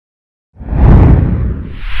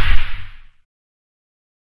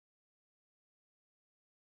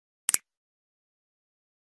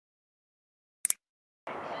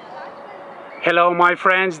Hello my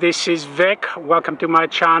friends, this is Vic. Welcome to my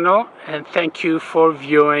channel and thank you for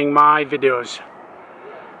viewing my videos.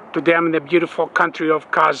 Today I'm in the beautiful country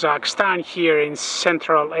of Kazakhstan here in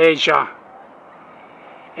Central Asia,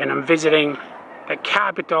 and I'm visiting the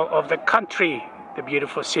capital of the country, the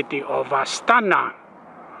beautiful city of Astana,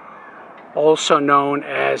 also known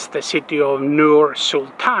as the city of Nur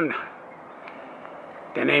Sultan.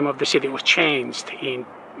 The name of the city was changed in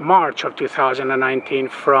March of 2019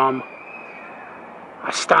 from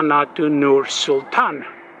Astana to Nur Sultan.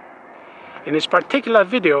 In this particular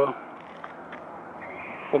video,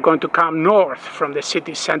 we're going to come north from the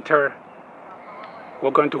city center. We're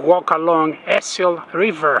going to walk along Yesil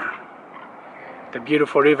River, the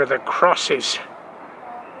beautiful river that crosses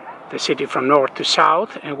the city from north to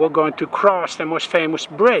south, and we're going to cross the most famous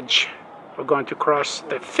bridge. We're going to cross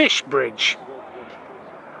the Fish Bridge,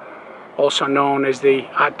 also known as the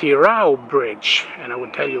Atyrau Bridge, and I will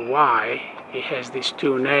tell you why it has these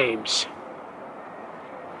two names.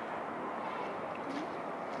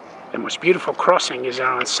 The most beautiful crossing is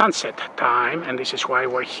around sunset time, and this is why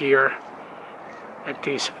we're here at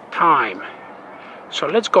this time. So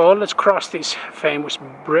let's cross this famous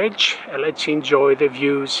bridge and let's enjoy the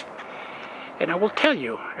views, and I will tell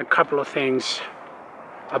you a couple of things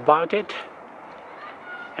about it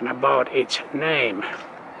and about its name.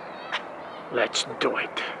 Let's do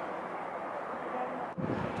it.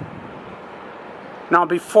 Now,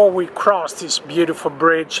 before we cross this beautiful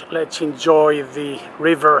bridge, let's enjoy the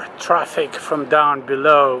river traffic from down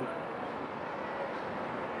below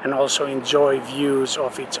and also enjoy views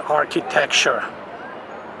of its architecture.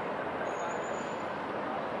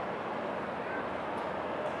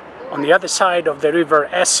 On the other side of the river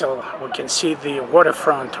Yesil, we can see the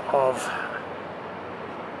waterfront of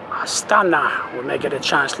Astana. We may get a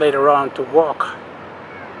chance later on to walk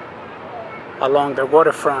along the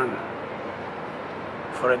waterfront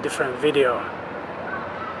for a different video,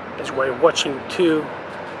 as we're watching two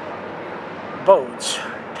boats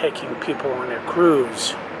taking people on a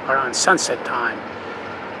cruise around sunset time.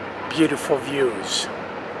 Beautiful views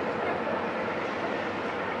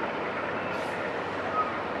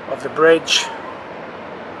of the bridge,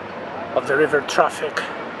 of the river traffic,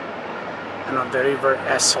 and of the river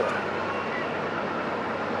Yesil.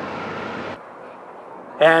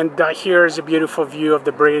 And here's a beautiful view of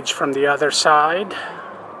the bridge from the other side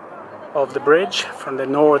of the bridge, from the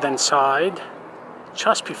northern side,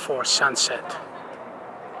 just before sunset.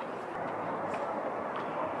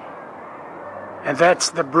 And that's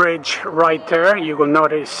the bridge right there. You will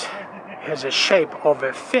notice it has a shape of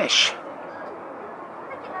a fish.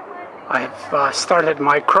 I have started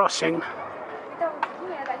my crossing.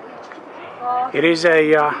 It is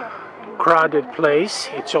a crowded place.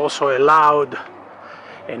 It's also a loud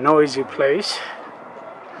and noisy place.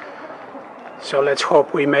 So let's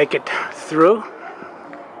hope we make it through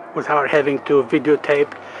without having to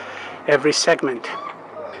videotape every segment.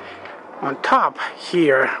 On top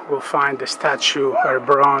here we'll find the statue, or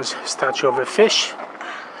bronze statue of a fish.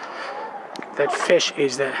 That fish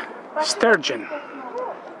is the sturgeon.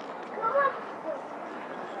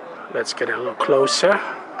 Let's get a little closer.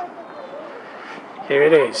 Here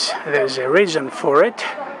it is. There's a reason for it.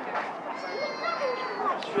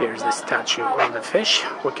 Here's the statue of the fish.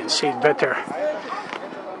 We can see it better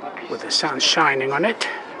with the sun shining on it.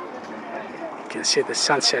 You can see the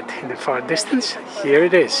sunset in the far distance. Here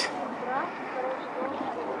it is.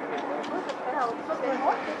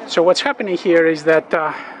 So what's happening here is that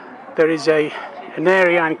there is an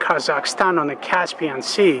area in Kazakhstan on the Caspian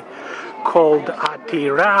Sea called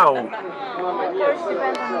Atyrau.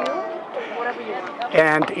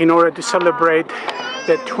 And in order to celebrate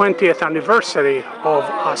the 20th anniversary of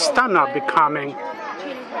Astana becoming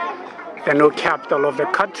the new capital of the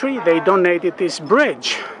country, they donated this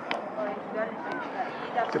bridge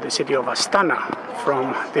to the city of Astana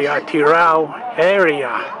from the Atyrau area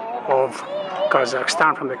of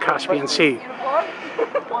Kazakhstan, from the Caspian Sea.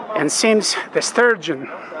 And since the sturgeon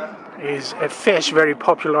is a fish very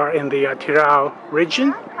popular in the Atyrau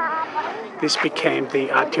region, this became the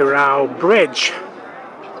Atyrau Bridge.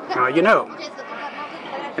 Now you know.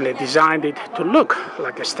 And they designed it to look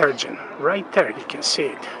like a sturgeon. Right there, you can see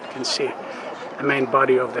it. You can see the main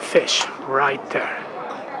body of the fish right there.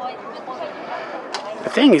 The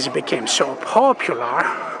thing is, it became so popular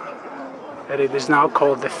that it is now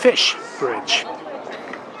called the Fish Bridge.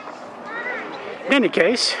 In any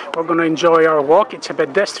case, we're going to enjoy our walk. It's a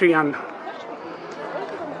pedestrian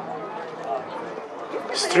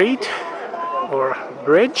street or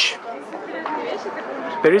bridge.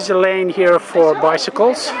 There is a lane here for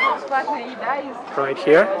bicycles, right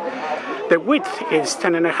here. The width is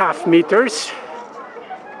 10.5 meters.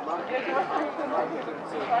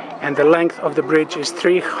 And the length of the bridge is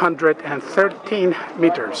 313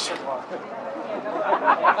 meters.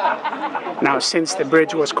 Now, since the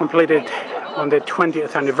bridge was completed on the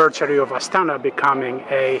 20th anniversary of Astana becoming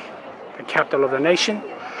the capital of the nation,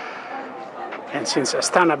 and since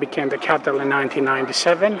Astana became the capital in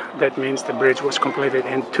 1997, that means the bridge was completed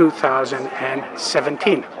in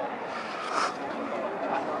 2017.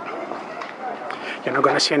 You're not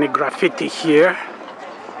going to see any graffiti here.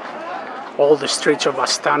 All the streets of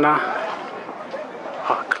Astana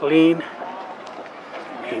are clean,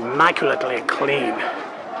 immaculately clean.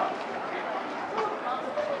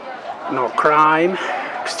 No crime,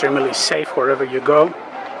 extremely safe wherever you go.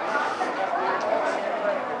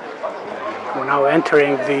 We're now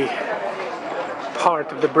entering the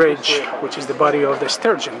part of the bridge which is the body of the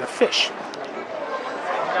sturgeon, the fish.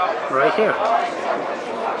 Right here.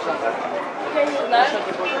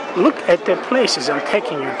 Look at the places I'm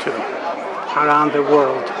taking you to around the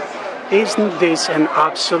world. Isn't this an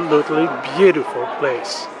absolutely beautiful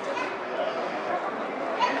place?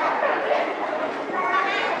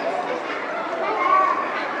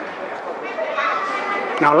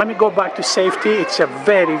 Now let me go back to safety. It's a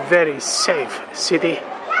very, very safe city.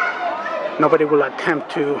 Nobody will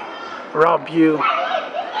attempt to rob you.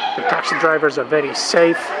 The taxi drivers are very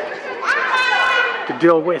safe to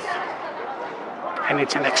deal with. And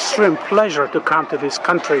it's an extreme pleasure to come to this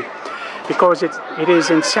country because it is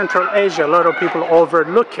in Central Asia. A lot of people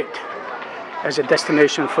overlook it as a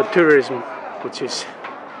destination for tourism, which is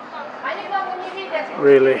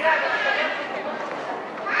really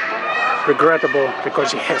regrettable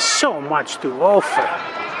because it has so much to offer.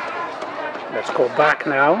 Let's go back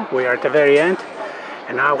now. We are at the very end,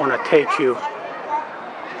 and I want to take you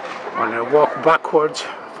on a walk backwards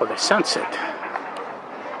for the sunset.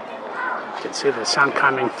 You can see the sun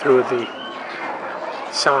coming through the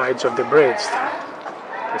sides of the bridge,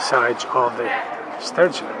 the sides of the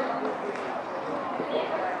sturgeon.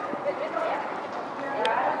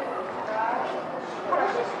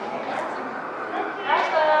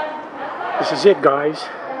 This is it, guys.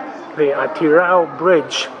 The Atyrau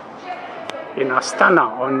Bridge in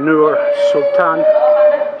Astana on Nur Sultan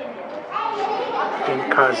in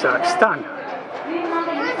Kazakhstan.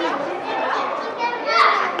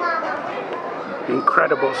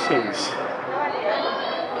 Incredible scenes.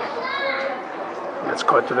 Let's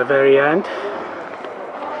go to the very end.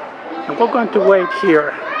 And we're going to wait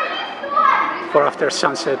here for after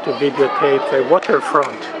sunset to videotape the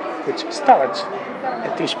waterfront, which starts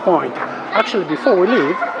at this point. Actually, before we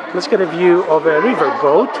leave, let's get a view of a river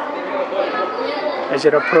boat as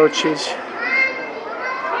it approaches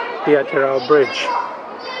the Atyrau Bridge.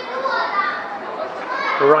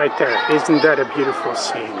 Right there. Isn't that a beautiful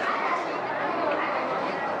scene?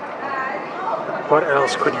 What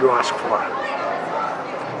else could you ask for?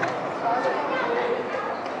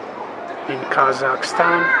 In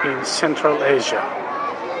Kazakhstan, in Central Asia.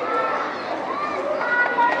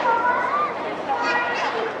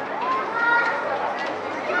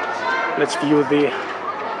 Let's view the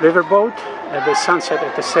riverboat and the sunset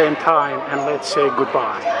at the same time, and let's say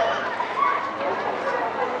goodbye.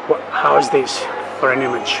 How is this for an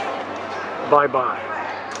image? Bye-bye.